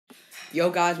Yo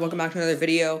guys, welcome back to another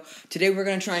video. Today we're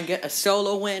going to try and get a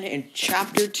solo win in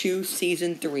Chapter 2,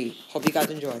 Season 3. Hope you guys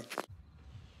enjoy.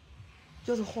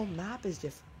 Yo, the whole map is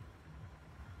different.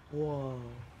 Whoa.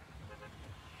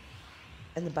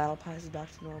 And the battle pass is back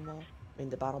to normal. I mean,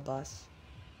 the battle bus.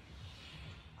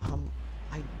 I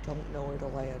don't know where to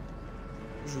land.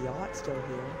 Is the yacht still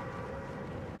here?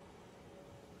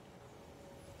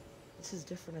 This is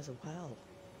different as well.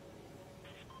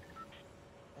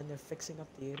 And they're fixing up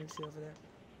the agency over there.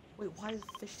 Wait, why is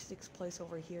Fish Sticks place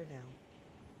over here now?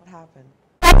 What happened?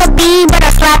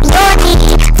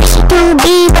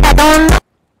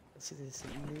 Let's see this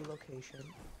new location.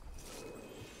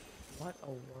 What a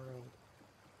world.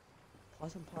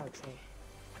 Pleasant Park, so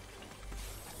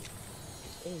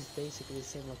it is basically the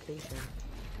same location.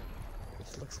 It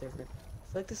just looks different.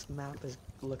 I feel like this map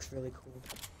looks really cool.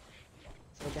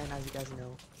 So again, as you guys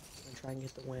know, I'm gonna try and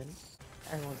get the win.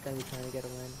 Everyone's gonna be trying to get a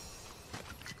win. I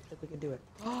think we can do it.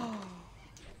 Oh!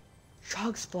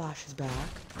 Chug Splash is back.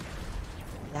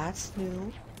 That's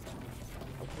new.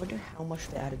 I wonder how much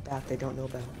they added back they don't know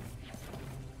about.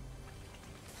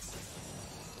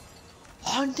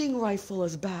 Hunting Rifle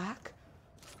is back.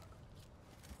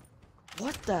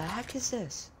 What the heck is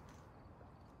this?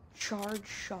 Charge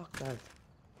Shotgun.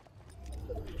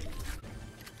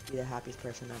 Be the happiest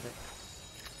person ever.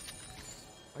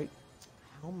 Wait,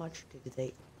 how much did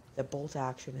they... The bolt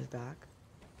action is back.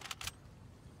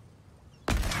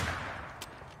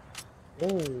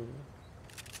 Oh.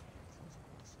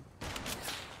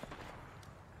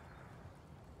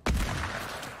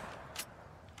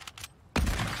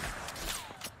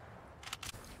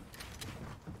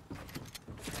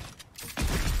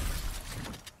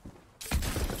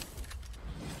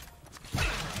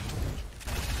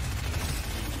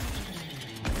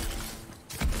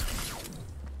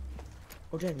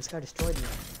 Oh dang, this guy destroyed me.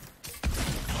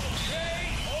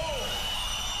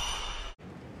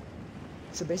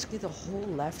 So basically the whole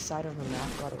left side of the map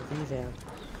got a revamp.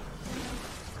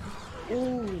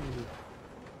 Ooh.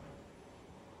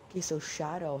 Okay, so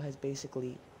Shadow has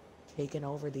basically taken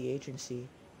over the agency.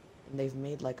 And they've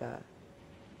made like a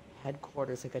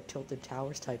headquarters, like a Tilted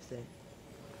Towers type thing.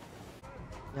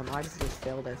 Yeah, Midas just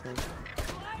failed, I think.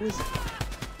 Who is it?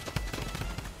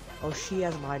 Oh, she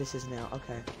has Midas's now,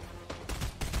 okay.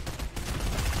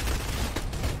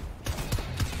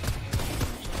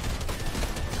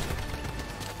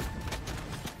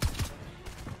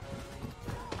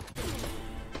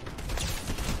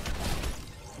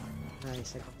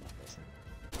 Nice, I got that person.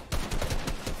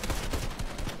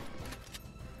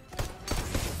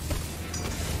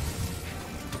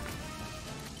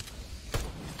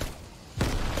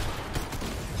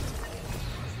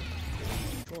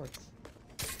 Shorts.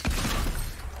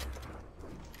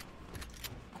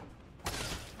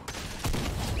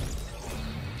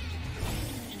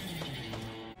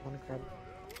 Wanna grab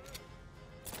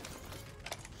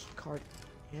key card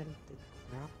and the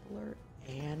grappler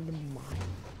and mine.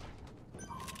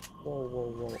 Whoa, whoa,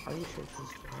 whoa. Are you sure this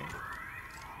is fair?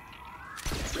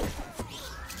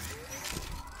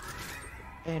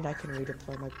 And I can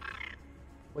redeploy my...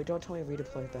 Wait, don't tell me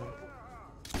redeploy back.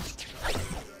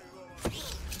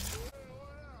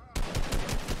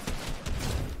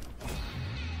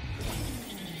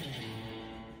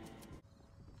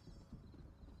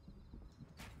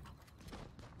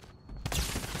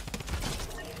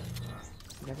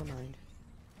 Never mind.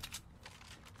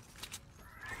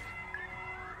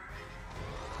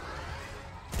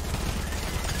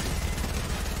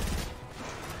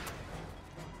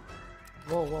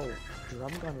 Whoa, whoa.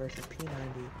 Drum gun versus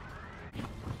P90.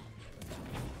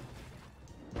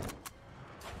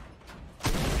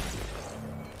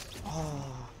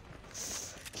 Oh.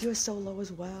 He was so low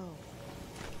as well.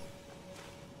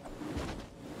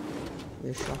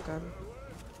 This shotgun.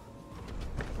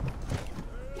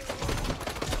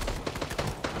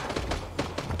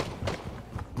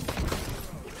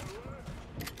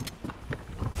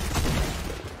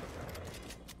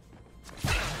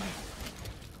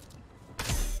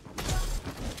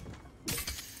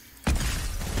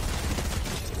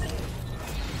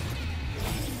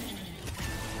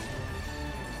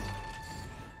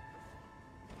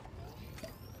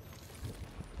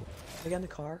 I get in the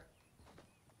car.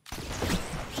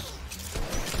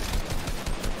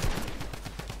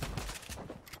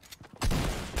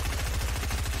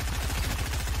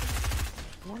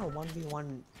 You want a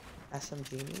 1v1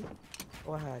 SMG me?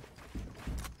 Go ahead.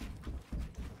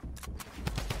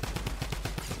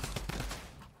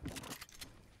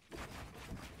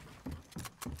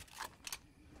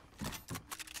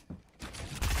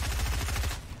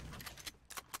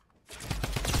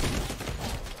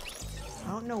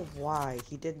 know why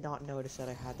he did not notice that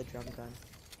I had the drum gun.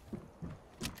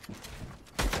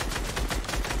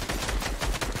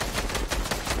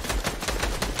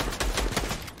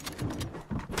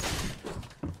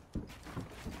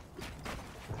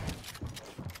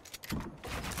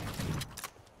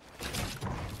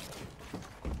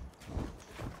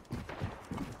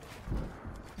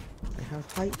 I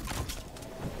have height.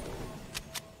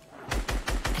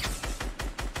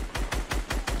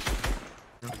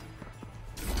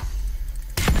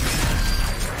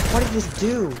 What did this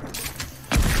do?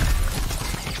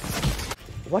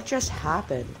 What just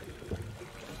happened?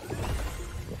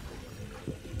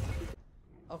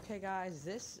 Okay guys,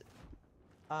 this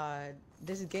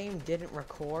game didn't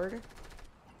record,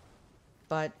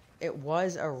 but it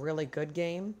was a really good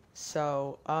game,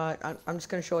 so I'm just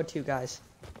gonna show it to you guys.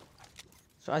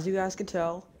 So as you guys can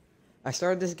tell, I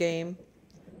started this game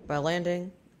by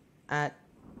landing at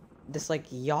this like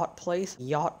yacht place,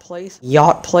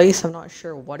 I'm not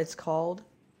sure what it's called.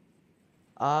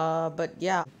 But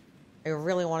yeah, I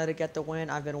really wanted to get the win.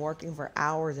 I've been working for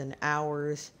hours and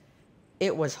hours.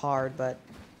 It was hard, but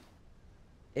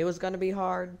it was gonna be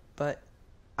hard, but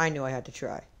I knew I had to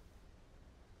try.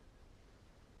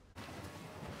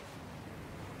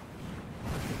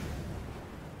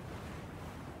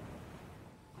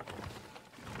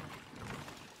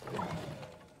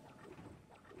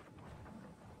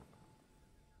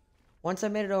 Once I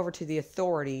made it over to the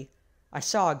authority, I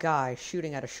saw a guy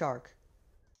shooting at a shark.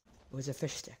 It was a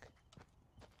fish stick.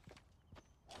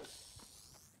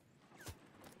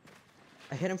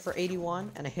 I hit him for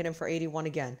 81, and I hit him for 81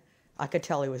 again. I could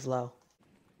tell he was low.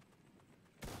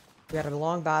 We had a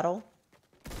long battle.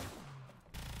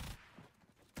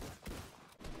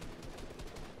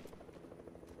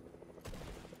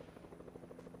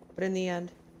 But in the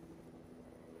end,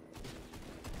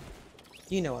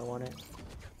 you know I won it.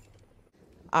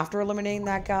 After eliminating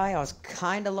that guy, I was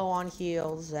kinda low on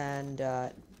heals, and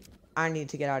I need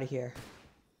to get out of here.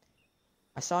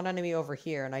 I saw an enemy over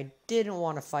here, and I didn't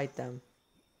want to fight them,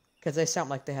 because they sound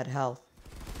like they had health.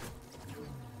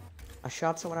 I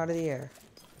shot someone out of the air,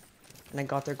 and I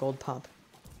got their gold pump.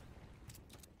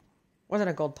 Wasn't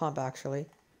a gold pump, actually.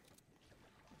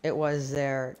 It was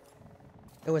a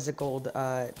gold,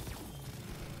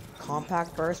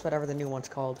 compact burst, whatever the new one's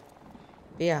called.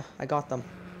 But yeah, I got them.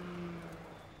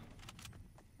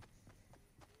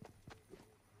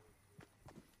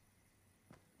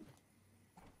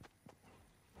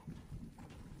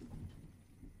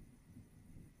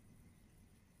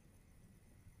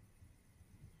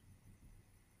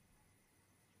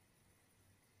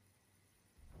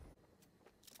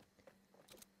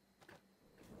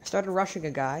 I started rushing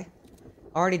a guy.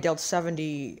 I already dealt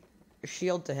 70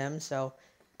 shield to him, so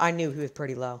I knew he was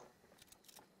pretty low.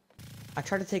 I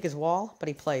tried to take his wall, but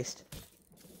he placed.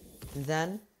 And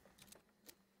then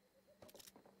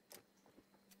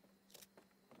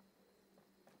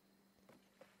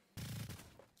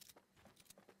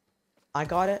I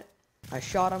got it, I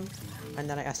shot him, and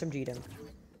then I SMG'd him.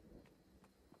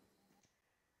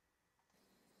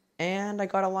 And I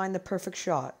got to line the perfect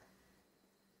shot.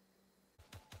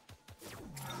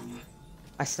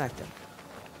 I sniped him.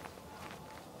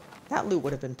 That loot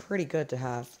would have been pretty good to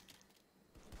have.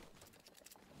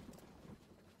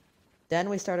 Then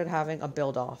we started having a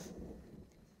build-off.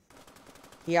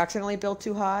 He accidentally built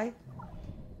too high,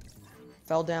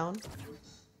 fell down,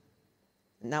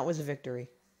 and that was a victory.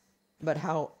 But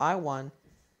how I won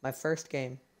my first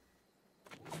game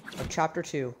of Chapter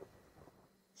 2,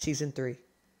 Season 3.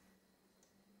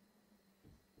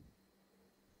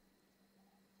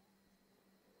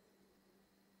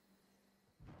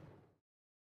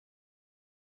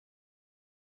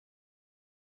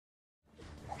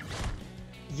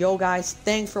 Yo guys,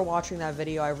 thanks for watching that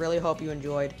video. I really hope you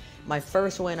enjoyed my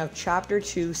first win of Chapter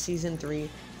 2, Season 3.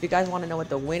 If you guys want to know what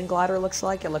the wind glider looks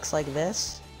like, it looks like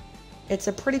this. It's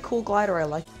a pretty cool glider, I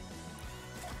like.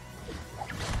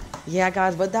 Yeah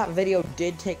guys, but that video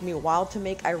did take me a while to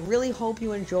make. I really hope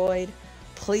you enjoyed.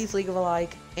 Please leave a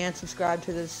like and subscribe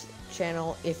to this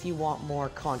channel if you want more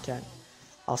content.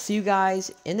 I'll see you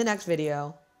guys in the next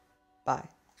video. Bye.